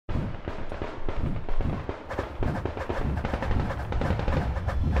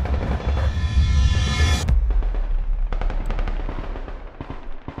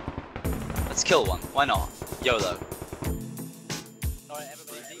kill one. Why not? YOLO.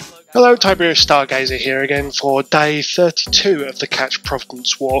 Hello, Tiberius Stargazer here again for day 32 of the Catch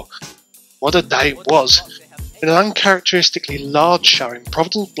Providence War. What a day it was! In an uncharacteristically large showing,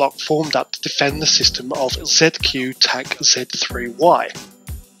 Providence Block formed up to defend the system of ZQ TAC Z3Y.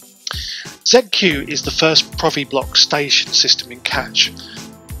 ZQ is the first Provi Block station system in Catch,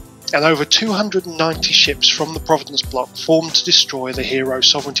 and over 290 ships from the Providence Block formed to destroy the Hero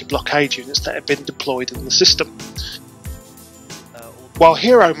Sovereignty blockade units that had been deployed in the system. While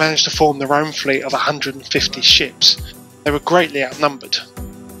Hero managed to form their own fleet of 150 ships, they were greatly outnumbered.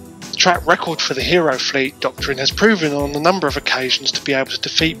 The track record for the Hero fleet doctrine has proven on a number of occasions to be able to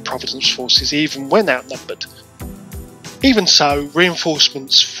defeat Providence forces even when outnumbered. Even so,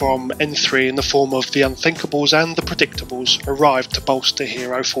 reinforcements from N3 in the form of the Unthinkables and the Predictables arrived to bolster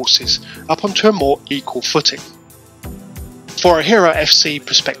Hero forces up onto a more equal footing. For a Hero FC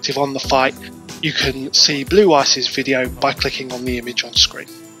perspective on the fight, you can see Blue Ice's video by clicking on the image on screen.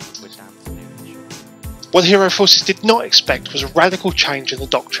 What Hero forces did not expect was a radical change in the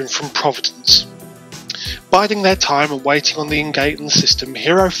doctrine from Providence. Biding their time and waiting on the ingate in the system,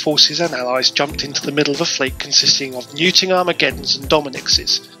 Hero forces and allies jumped into the middle of a fleet consisting of Newting Armageddons and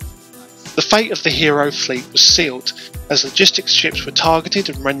Dominixes. The fate of the Hero fleet was sealed, as logistics ships were targeted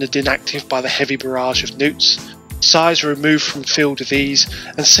and rendered inactive by the heavy barrage of newts. Size were removed from field with ease,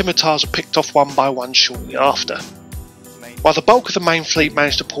 and scimitars were picked off one by one shortly after. While the bulk of the main fleet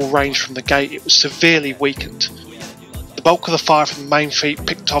managed to pull range from the gate, it was severely weakened. The bulk of the fire from the main fleet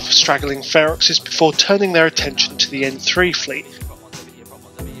picked off straggling Feroxes before turning their attention to the N3 fleet,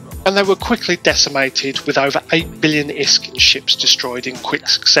 and they were quickly decimated with over 8 billion ISK in ships destroyed in quick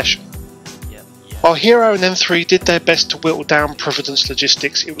succession. While Hero and N3 did their best to whittle down Providence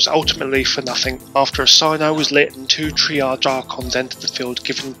logistics, it was ultimately for nothing after a Sino was lit and 2 Triage Archons entered the field,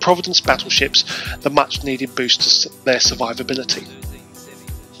 giving Providence battleships the much needed boost to their survivability.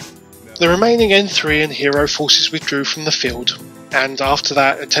 The remaining N3 and Hero forces withdrew from the field, and after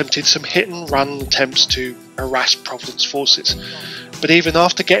that attempted some hit and run attempts to harass Providence forces, but even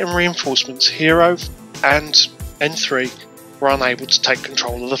after getting reinforcements, Hero and N3 were unable to take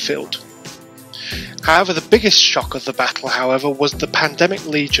control of the field. However, the biggest shock of the battle, however, was the Pandemic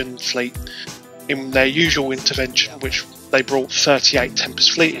Legion fleet in their usual intervention, which they brought 38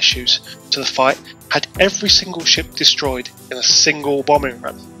 Tempest fleet issues to the fight, had every single ship destroyed in a single bombing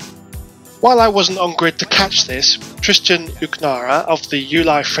run. While I wasn't on grid to catch this, Tristan Uknara of the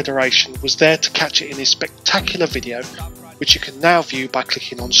Ulai Federation was there to catch it in his spectacular video, which you can now view by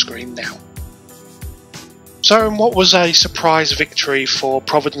clicking on screen now. So in what was a surprise victory for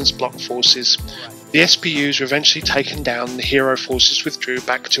Providence Block forces, the SPUs were eventually taken down and the Hero forces withdrew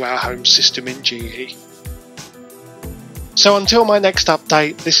back to our home system in GE. So until my next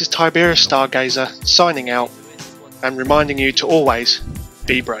update, this is Tiberius Stargazer signing out and reminding you to always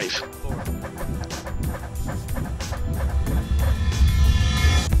be brave.